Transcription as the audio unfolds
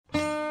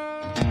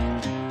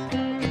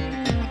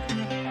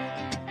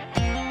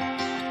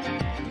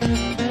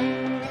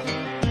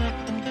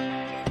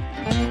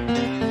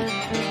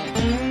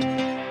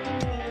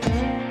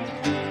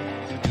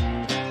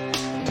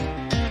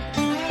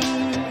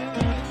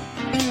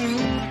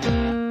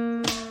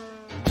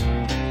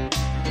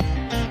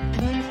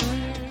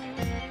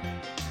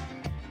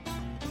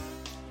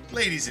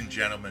Ladies and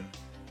gentlemen,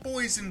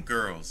 boys and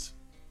girls,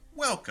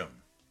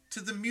 welcome to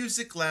the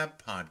Music Lab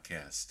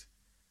Podcast.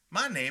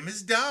 My name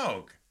is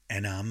Dog.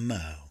 And I'm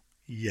Mo.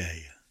 Yeah.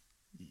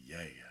 Yeah.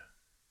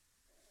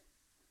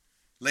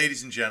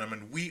 Ladies and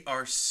gentlemen, we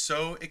are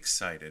so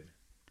excited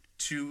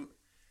to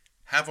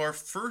have our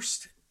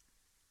first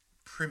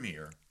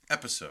premiere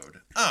episode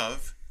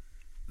of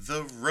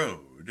The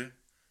Road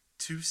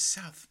to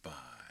South by.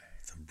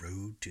 The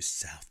Road to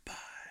South by.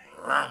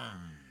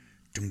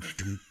 Dun,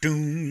 dun,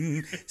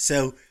 dun.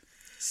 So,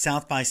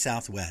 South by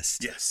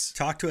Southwest. Yes.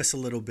 Talk to us a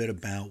little bit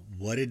about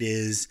what it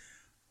is,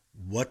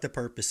 what the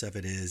purpose of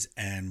it is,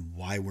 and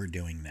why we're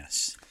doing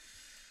this.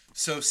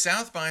 So,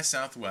 South by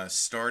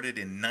Southwest started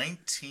in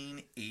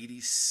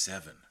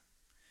 1987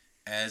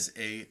 as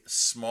a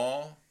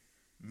small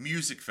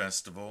music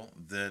festival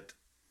that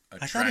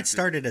attracted... I thought it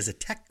started as a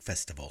tech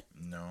festival.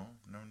 No.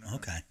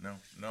 Okay. No.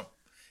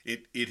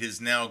 It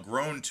has now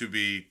grown to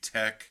be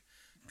tech,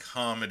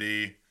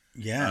 comedy...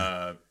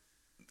 Yeah.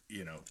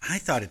 I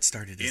thought it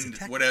started as a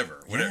tech.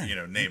 Whatever,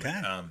 yeah. Name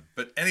okay. it.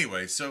 But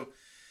anyway, so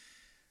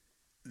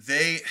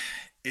it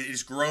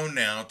has grown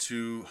now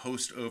to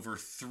host over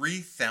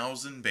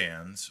 3,000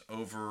 bands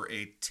over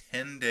a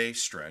 10-day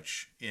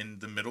stretch in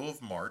the middle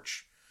of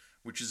March,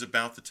 which is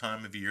about the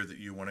time of year that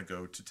you want to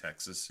go to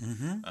Texas,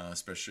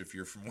 especially if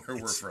you're from where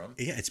we're from.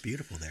 Yeah, it's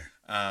beautiful there.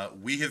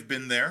 We have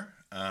been there.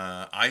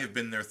 I have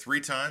been there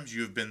 3 times.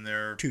 You have been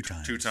there 2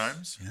 times. 2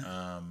 times.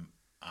 Yeah.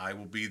 I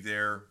will be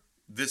there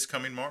this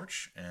coming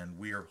March, and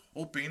we are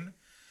hoping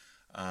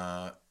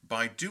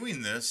by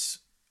doing this,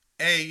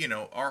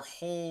 our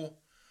whole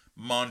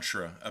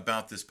mantra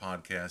about this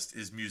podcast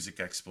is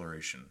music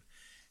exploration.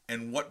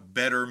 And what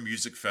better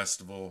music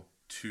festival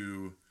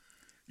to,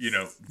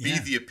 be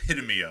the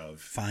epitome of.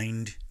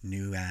 Find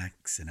new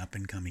acts and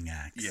up-and-coming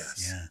acts.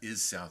 Yes,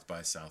 is South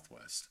by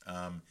Southwest.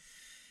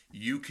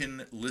 You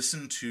can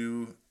listen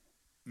to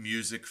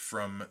music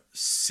from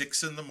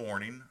 6 in the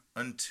morning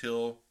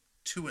until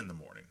 2 in the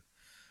morning.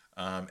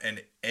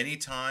 And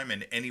anytime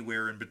and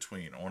anywhere in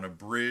between, on a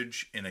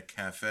bridge, in a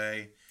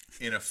cafe,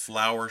 in a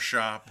flower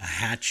shop, a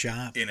hat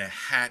shop, in a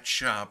hat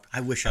shop. I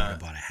wish I would have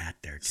bought a hat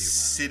there too.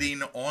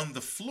 Sitting on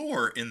the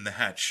floor in the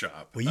hat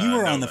shop. Well, you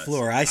were on the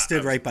floor. I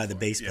stood right by the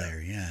bass player.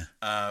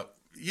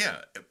 Yeah.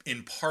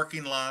 In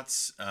parking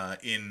lots,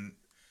 in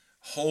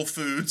Whole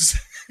Foods.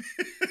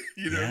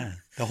 Yeah,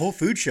 the Whole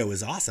Food Show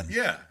was awesome.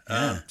 Yeah.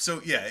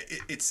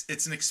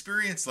 It's an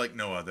experience like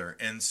no other.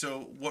 And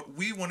so what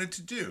we wanted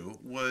to do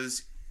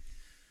was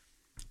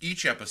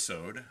each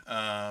episode,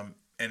 and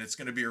it's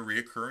going to be a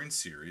reoccurring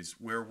series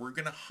where we're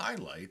going to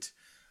highlight,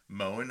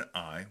 Mo and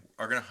I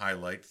are going to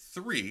highlight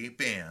 3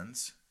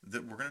 bands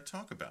that we're going to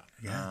talk about.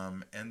 Yeah.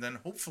 And then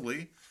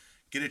hopefully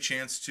get a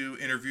chance to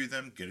interview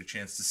them, get a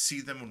chance to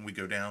see them when we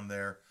go down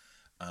there.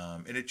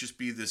 And it just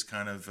be this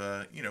kind of,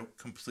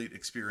 complete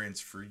experience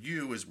for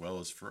you as well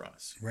as for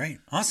us. Right.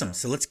 Awesome.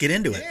 So let's get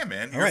into it. Yeah,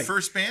 man. Your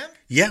first band?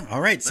 Yeah.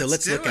 All right. So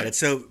let's do look at it. it.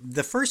 So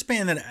the first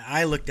band that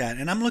I looked at,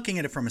 and I'm looking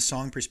at it from a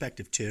song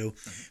perspective too,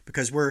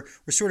 because we're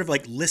sort of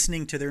like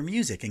listening to their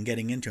music and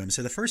getting into them.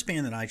 So the first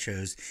band that I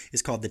chose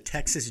is called the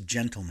Texas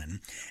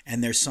Gentlemen,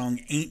 and their song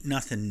Ain't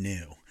Nothing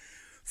New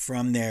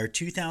from their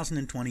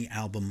 2020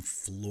 album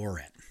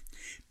Floret.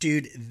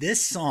 Dude,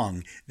 this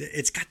song,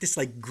 it's got this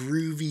like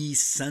groovy,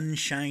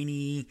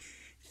 sunshiny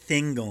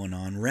thing going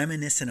on,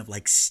 reminiscent of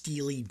like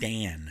Steely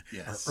Dan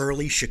or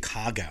early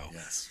Chicago.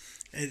 Yes.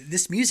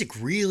 This music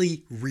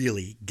really,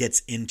 really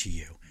gets into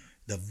you.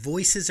 The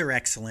voices are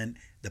excellent.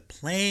 The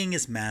playing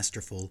is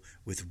masterful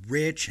with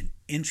rich and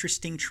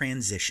interesting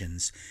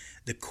transitions.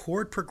 The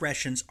chord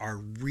progressions are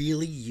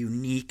really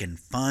unique and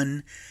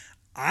fun.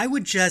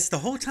 the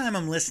whole time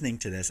I'm listening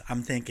to this,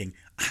 I'm thinking,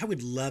 I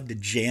would love to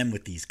jam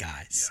with these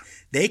guys. Yeah.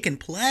 They can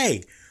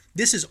play.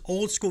 This is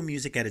old school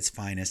music at its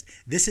finest.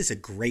 This is a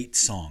great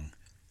song.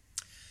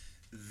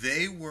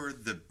 They were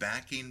the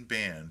backing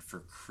band for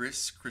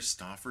Chris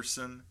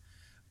Christopherson,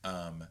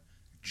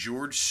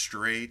 George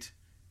Strait,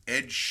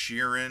 Ed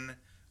Sheeran.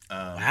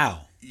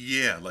 Wow.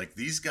 Yeah, like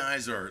these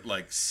guys are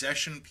like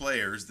session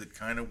players that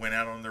kind of went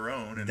out on their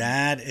own. And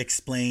that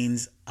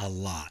explains a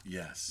lot.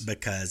 Yes.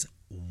 Because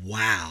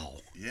wow.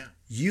 Yeah.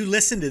 You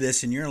listen to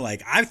this and you're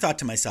like, I've thought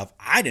to myself,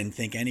 I didn't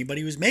think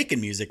anybody was making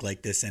music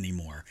like this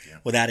anymore. Yeah.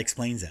 Well, that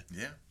explains it.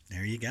 Yeah.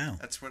 There you go.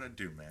 That's what I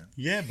do, man.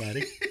 Yeah,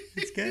 buddy.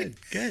 It's good.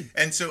 Good.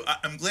 And so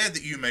I'm glad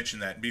that you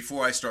mentioned that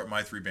before I start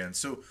my 3 bands.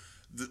 So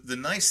the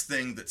nice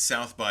thing that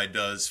South by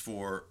does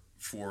for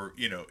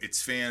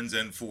its fans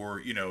and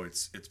for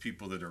its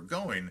people that are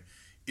going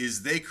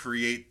is they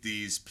create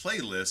these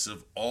playlists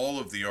of all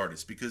of the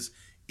artists, because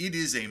it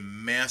is a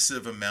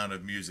massive amount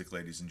of music,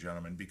 ladies and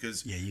gentlemen,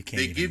 because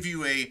they give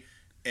you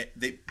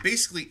they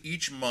basically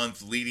each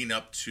month leading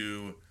up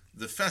to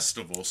the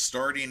festival,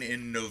 starting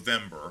in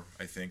November,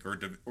 I think, or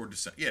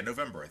December. Yeah,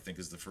 November, I think,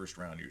 is the first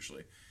round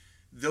usually.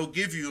 They'll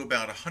give you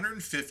about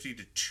 150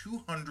 to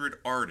 200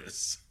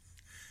 artists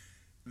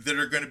that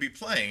are going to be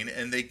playing,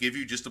 and they give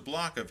you just a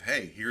block of,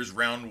 hey, here's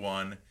round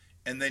 1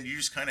 and then you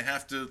just kind of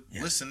have to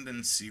listen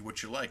and see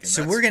what you like. And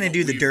So that's we're going to what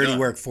do the we've dirty done.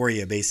 work for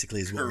you,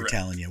 basically, is what we're Correct.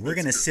 telling you. We're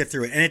going to That's sift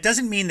through it. And it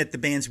doesn't mean that the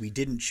bands we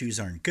didn't choose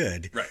aren't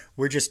good. Right.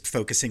 We're just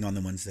focusing on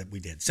the ones that we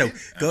did. So go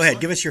absolutely.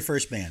 ahead. Give us your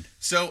first band.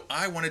 So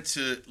I wanted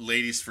to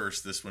ladies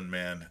first this one,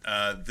 man.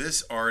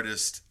 This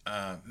artist,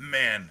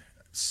 man,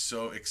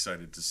 so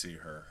excited to see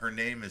her. Her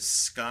name is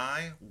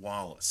Skye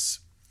Wallace.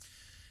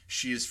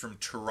 She is from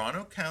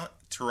Toronto,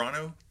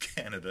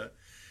 Canada.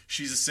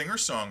 She's a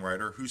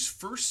singer-songwriter whose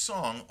first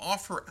song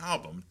off her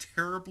album,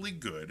 Terribly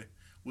Good,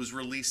 was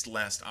released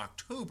last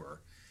October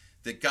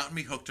that got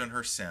me hooked on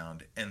her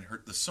sound, and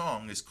the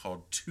song is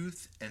called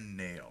Tooth and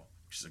Nail,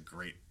 which is a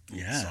great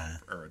song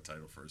or a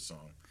title for a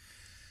song.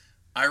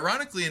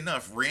 Ironically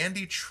enough,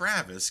 Randy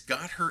Travis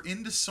got her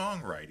into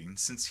songwriting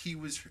since he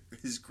was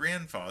his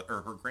grandfather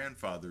or her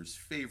grandfather's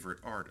favorite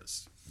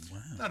artist. Wow.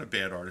 Not a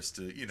bad artist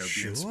to, be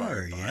Sure,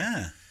 inspired by.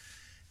 yeah.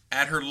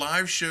 At her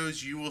live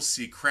shows, you will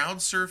see crowd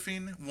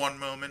surfing one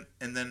moment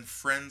and then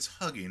friends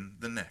hugging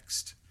the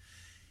next.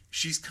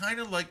 She's kind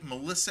of like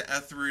Melissa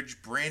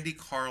Etheridge, Brandi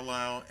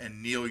Carlile,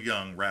 and Neil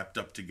Young wrapped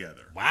up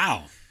together.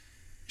 Wow.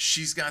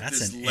 She's got That's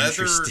this an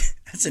leather.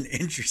 That's an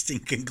interesting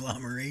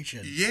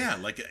conglomeration. Yeah,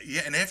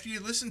 and after you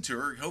listen to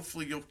her,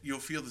 hopefully you'll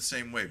feel the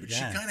same way. But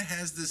she kind of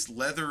has this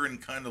leather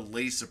and kind of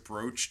lace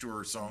approach to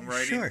her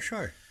songwriting.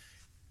 Sure.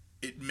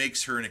 It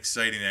makes her an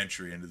exciting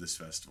entry into this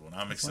festival, and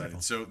I'm excited.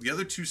 Wonderful. So the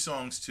other two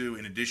songs too,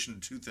 in addition to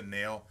Tooth and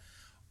Nail,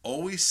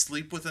 Always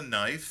Sleep with a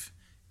Knife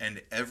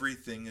and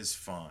Everything is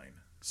Fine.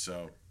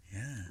 So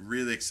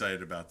really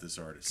excited about this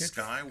artist,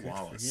 Skye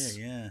Wallace.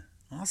 Yeah.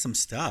 Awesome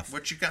stuff.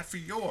 What you got for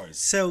yours?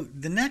 So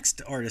the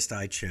next artist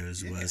I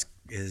chose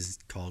is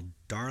called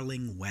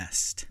Darling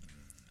West,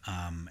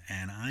 and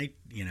I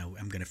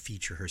am going to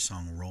feature her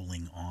song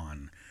 "Rolling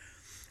On"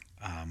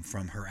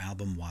 from her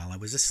album "While I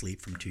Was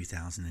Asleep" from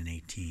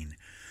 2018.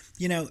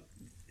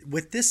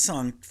 With this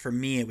song, for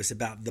me, it was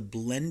about the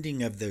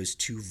blending of those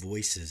two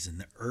voices and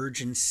the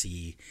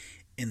urgency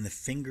in the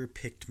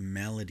finger-picked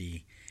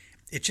melody.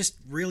 It just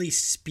really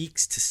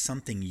speaks to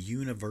something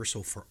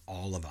universal for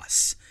all of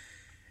us.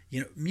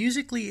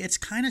 Musically, it's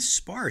kind of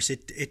sparse.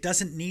 It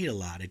doesn't need a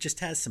lot. It just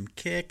has some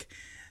kick,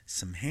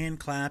 some hand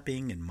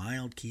clapping, and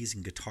mild keys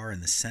and guitar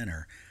in the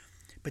center.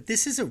 But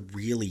this is a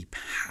really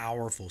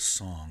powerful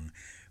song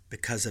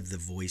because of the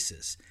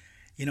voices.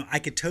 I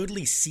could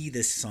totally see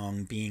this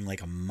song being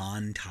like a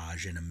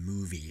montage in a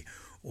movie,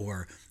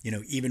 or,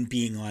 even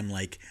being on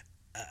like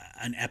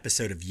an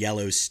episode of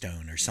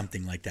Yellowstone or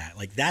something like that.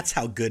 Like, that's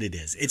how good it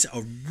is. It's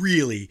a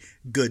really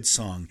good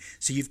song.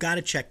 So you've got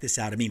to check this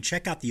out. I mean,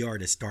 check out the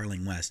artist,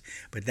 Darling West,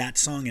 but that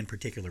song in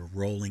particular,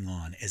 Rolling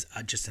On, is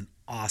just an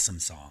awesome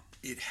song.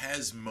 It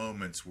has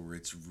moments where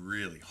it's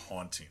really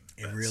haunting.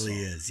 It really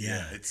is,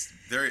 yeah.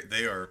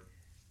 They are.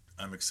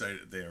 I'm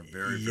excited. They are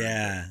very,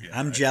 very good.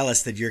 I'm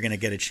jealous that you're going to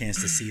get a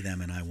chance to see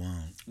them and I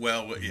won't.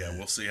 Well,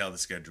 we'll see how the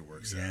schedule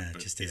works out. Yeah, it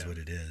just is what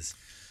it is.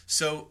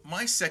 So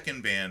my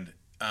second band,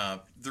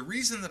 the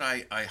reason that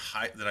I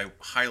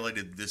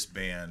highlighted this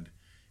band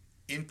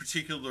in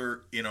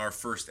particular in our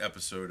first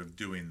episode of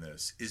doing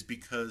this is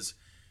because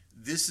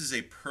this is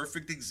a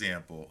perfect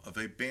example of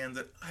a band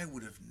that I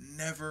would have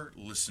never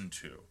listened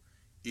to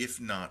if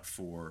not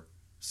for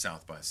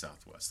South by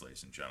Southwest,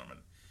 ladies and gentlemen.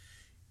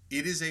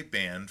 It is a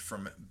band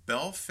from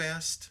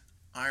Belfast,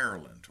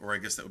 Ireland, or I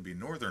guess that would be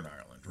Northern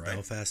Ireland, right?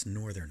 Belfast,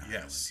 Northern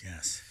Ireland, Yes.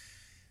 yes.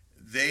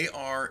 They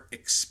are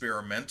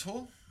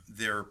experimental,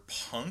 they're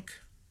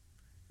punk,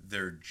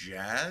 they're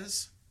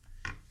jazz,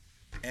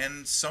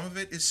 and some of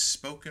it is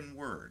spoken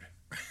word.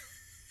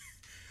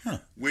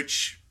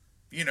 Which,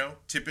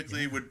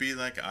 typically would be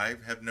like, I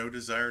have no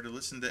desire to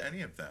listen to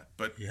any of that.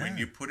 But when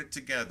you put it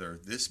together,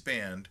 this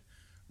band,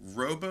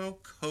 Robo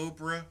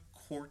Cobra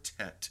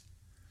Quartet.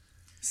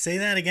 Say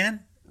that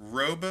again?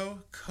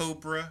 Robo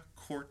Cobra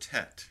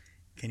Quartet.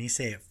 Can you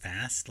say it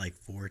fast, like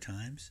 4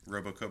 times?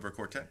 Robo Cobra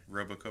Quartet,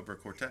 Robo Cobra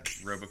Quartet,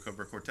 Robo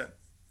Cobra Quartet.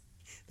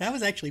 That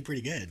was actually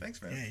pretty good.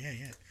 Thanks, man.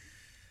 Yeah.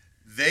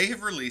 They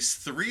have released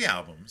 3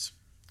 albums,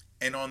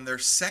 and on their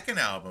second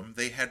album,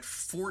 they had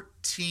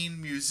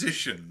 14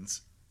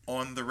 musicians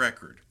on the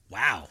record.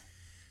 Wow.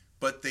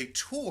 But they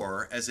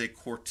tour as a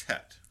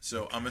quartet.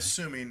 So I'm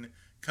assuming,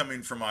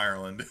 coming from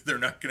Ireland, they're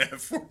not going to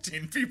have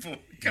 14 people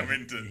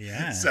coming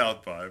to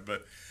South by.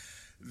 But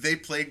they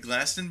played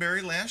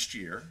Glastonbury last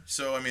year.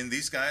 So, I mean,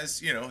 these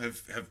guys,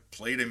 have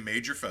played a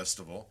major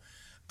festival.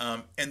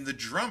 And the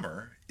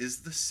drummer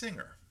is the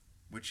singer,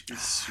 which is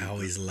super I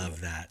always cool.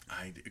 love that.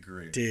 I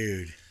agree.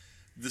 Dude.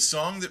 The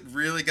song that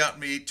really got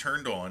me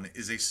turned on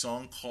is a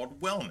song called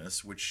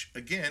Wellness, which,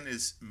 again,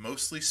 is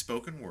mostly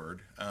spoken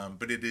word.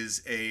 But it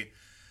is a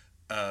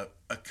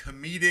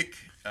comedic,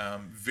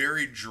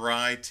 very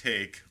dry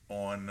take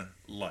on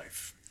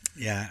life.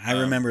 Yeah, I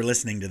remember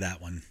listening to that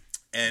one.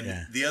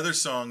 And the other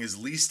song is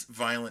Least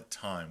Violent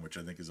Time, which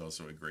I think is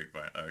also a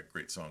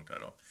great song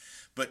title.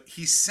 But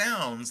he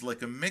sounds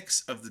like a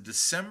mix of the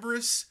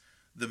Decemberists,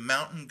 the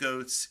Mountain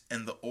Goats,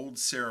 and the Old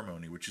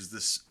Ceremony, which is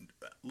this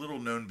little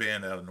known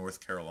band out of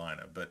North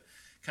Carolina, but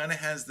kind of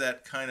has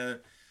that kind of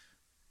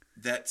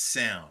that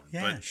sound.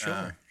 Yeah, but,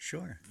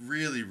 sure.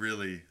 Really,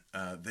 really,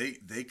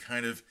 they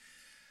kind of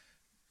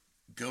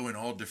go in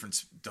all different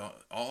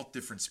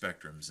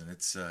spectrums, and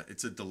it's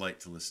a delight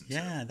to listen to.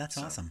 Yeah, that's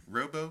awesome.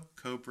 Robo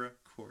Cobra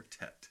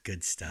Quartet.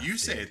 Good stuff. You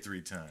say it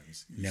 3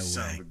 times. No way.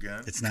 Son of a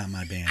gun. It's not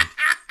my band.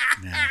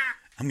 No.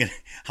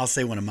 I'll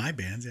say one of my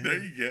bands. Yeah.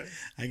 There you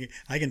go.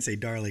 I can say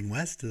Darling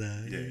West.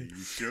 Yeah, you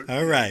sure?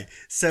 All right.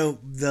 So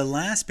the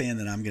last band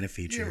that I'm going to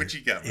feature what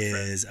you got, my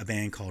is a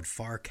band called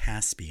Far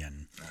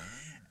Caspian,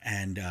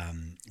 and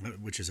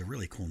which is a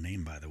really cool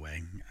name, by the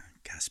way,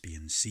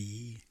 Caspian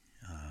Sea,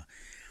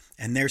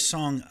 and their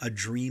song "A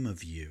Dream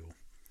of You."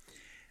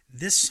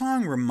 This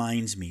song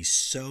reminds me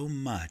so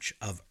much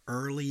of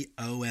early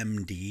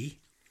OMD.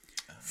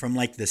 From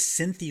like the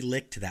synthy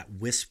lick to that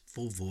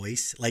wistful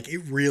voice, like it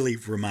really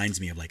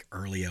reminds me of like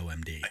early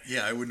OMD.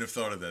 Yeah, I wouldn't have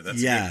thought of that.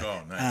 That's a good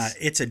call. Nice.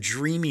 It's a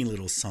dreamy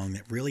little song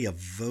that really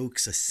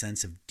evokes a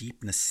sense of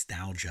deep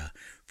nostalgia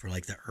for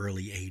like the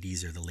early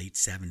 80s or the late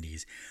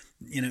 70s.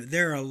 You know,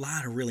 there are a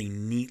lot of really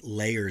neat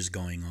layers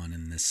going on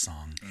in this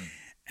song.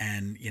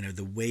 And, you know,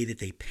 the way that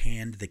they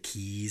panned the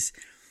keys,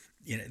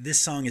 you know, this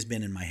song has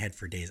been in my head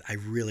for days. I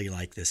really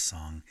like this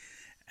song.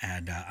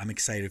 And I'm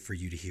excited for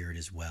you to hear it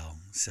as well.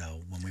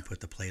 So when we put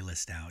the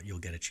playlist out, you'll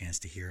get a chance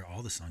to hear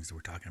all the songs that we're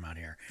talking about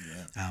here.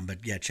 Yeah. But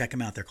yeah, check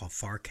them out. They're called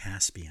Far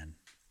Caspian.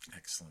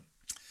 Excellent.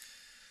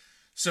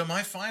 So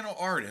my final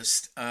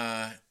artist,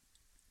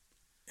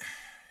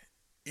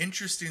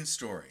 interesting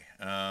story.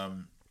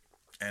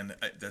 And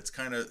that's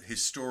kind of,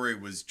 his story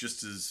was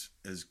just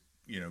as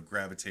you know,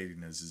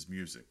 gravitating as his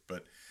music.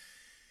 But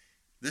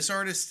this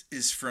artist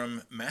is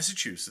from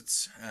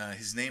Massachusetts.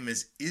 His name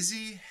is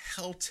Izzy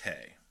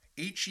Heltai.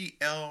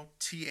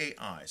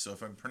 Heltai. So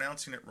if I'm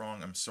pronouncing it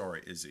wrong, I'm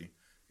sorry, Izzy.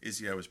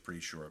 Izzy, I was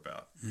pretty sure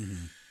about.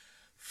 Mm-hmm.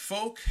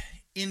 Folk,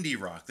 indie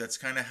rock. That's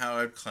kind of how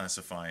I'd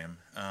classify him.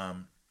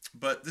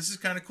 But this is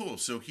kind of cool.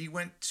 So he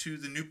went to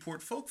the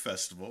Newport Folk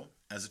Festival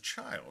as a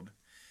child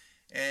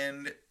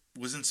and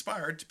was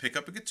inspired to pick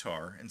up a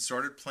guitar and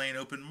started playing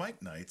open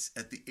mic nights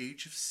at the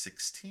age of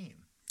 16.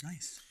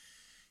 Nice.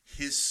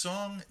 His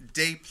song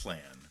Day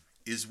Plan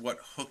is what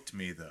hooked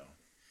me, though,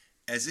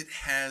 as it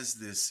has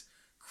this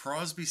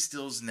Crosby,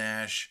 Stills,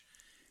 Nash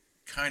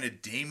kind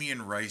of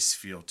Damien Rice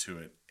feel to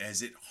it,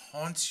 as it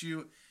haunts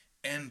you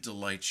and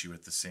delights you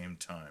at the same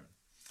time.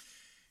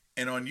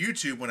 And on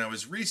YouTube, when I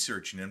was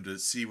researching him to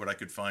see what I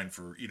could find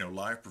for, you know,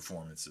 live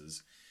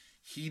performances,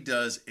 he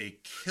does a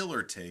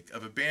killer take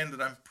of a band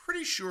that I'm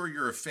pretty sure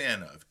you're a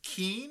fan of,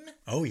 Keane.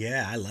 Oh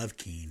yeah, I love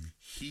Keane.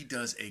 He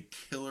does a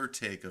killer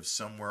take of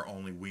Somewhere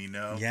Only We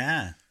Know.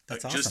 Yeah.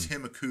 That's awesome. Just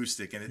him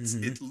acoustic, and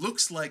it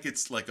looks like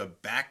it's like a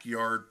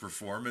backyard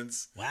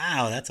performance.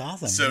 Wow, that's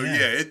awesome. So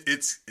yeah,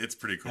 it's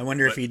pretty cool. I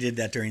wonder if he did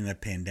that during the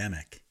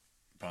pandemic.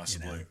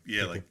 Possibly,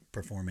 you know, like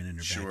performing in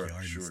their backyard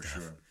and stuff.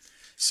 Sure.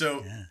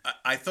 So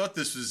I thought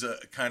this was a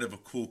kind of a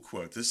cool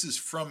quote. This is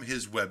from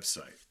his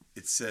website.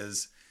 It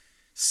says,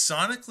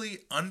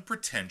 "Sonically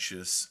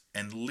unpretentious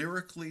and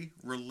lyrically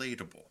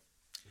relatable,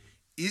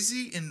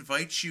 Izzy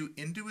invites you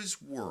into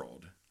his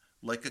world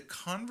like a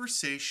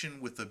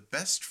conversation with a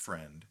best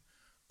friend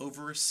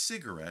over a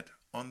cigarette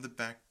on the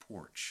back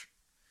porch.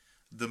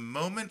 The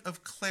moment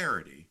of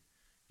clarity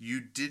you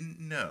didn't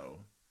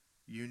know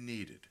you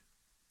needed."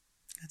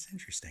 That's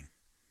interesting.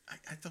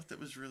 I thought that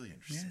was really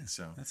interesting. Yeah,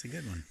 so that's a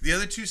good one. The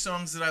other 2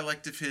 songs that I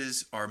liked of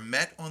his are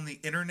Met on the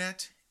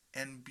Internet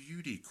and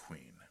Beauty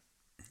Queen.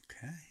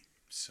 Okay.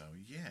 So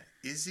yeah,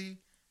 Izzy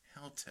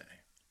Heltai.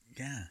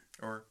 Yeah.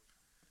 Or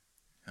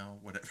hell,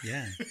 whatever.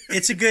 Yeah.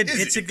 It's a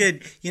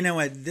good, you know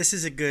what, this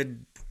is a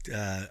good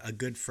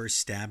first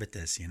stab at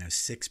this, you know,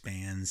 6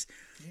 bands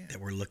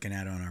that we're looking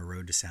at on our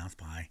road to South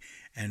by.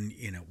 And,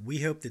 you know, we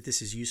hope that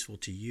this is useful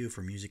to you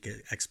for music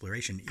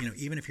exploration. You know,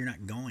 even if you're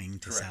not going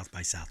to South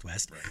by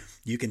Southwest,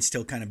 you can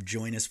still kind of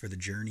join us for the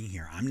journey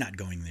here. I'm not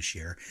going this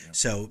year. Yep.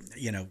 So,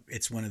 you know,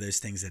 it's one of those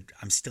things that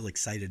I'm still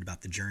excited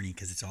about the journey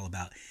because it's all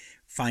about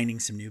finding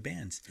some new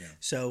bands. Yeah.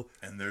 So,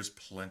 and there's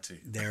plenty.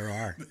 There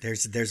are.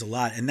 There's a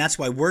lot. And that's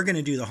why we're going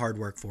to do the hard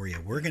work for you.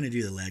 We're going to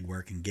do the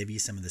legwork and give you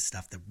some of the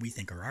stuff that we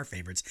think are our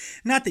favorites.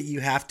 Not that you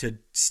have to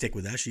stick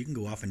with us. You can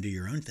go off and do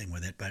your own thing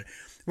with it, but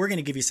we're going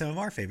to give you some of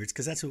our favorites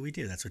because that's what we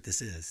do. That's what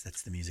this is.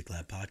 That's the Music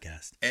Lab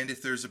podcast. And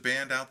if there's a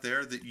band out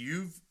there that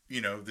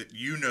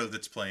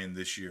that's playing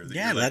this year,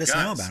 let us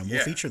know about them.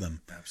 We'll feature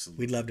them.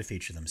 Absolutely. We'd love to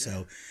feature them.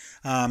 Yeah.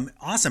 So,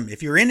 awesome.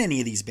 If you're in any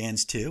of these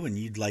bands too, and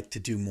you'd like to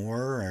do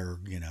more, or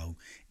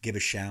give a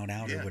shout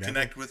out or whatever,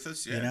 connect with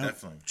us. Yeah,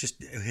 definitely.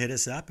 Just hit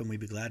us up, and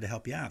we'd be glad to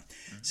help you out.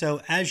 Mm-hmm.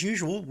 So, as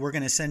usual, we're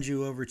going to send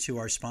you over to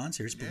our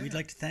sponsors, but we'd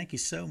like to thank you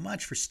so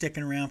much for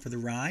sticking around for the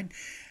ride.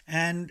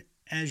 And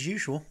as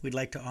usual, we'd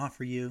like to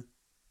offer you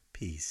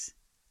peace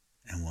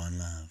and one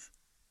love.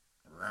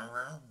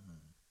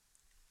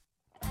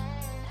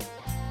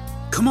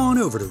 Come on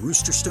over to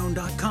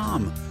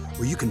roosterstone.com,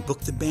 where you can book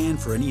the band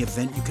for any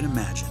event you can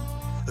imagine.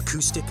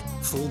 Acoustic,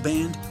 full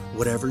band,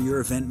 whatever your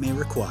event may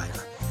require.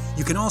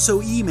 You can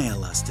also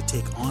email us to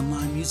take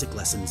online music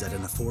lessons at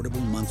an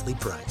affordable monthly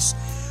price.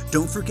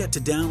 Don't forget to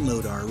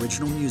download our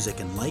original music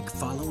and like,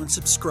 follow, and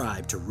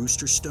subscribe to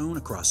Rooster Stone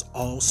across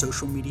all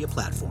social media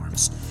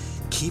platforms.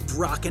 Keep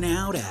rocking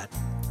out at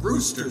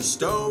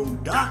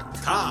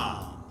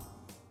roosterstone.com.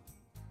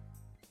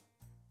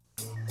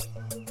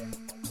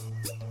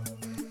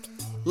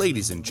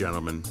 Ladies and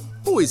gentlemen,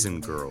 boys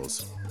and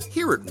girls,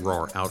 here at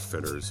Roar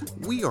Outfitters,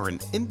 we are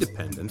an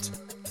independent,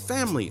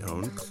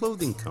 family-owned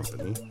clothing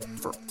company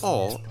for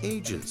all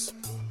ages.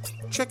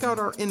 Check out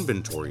our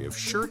inventory of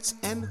shirts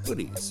and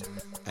hoodies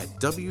at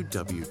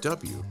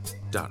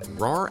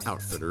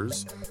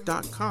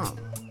www.roaroutfitters.com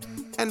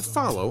and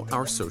follow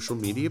our social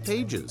media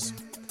pages.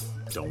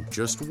 Don't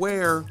just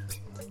wear,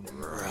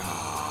 roar.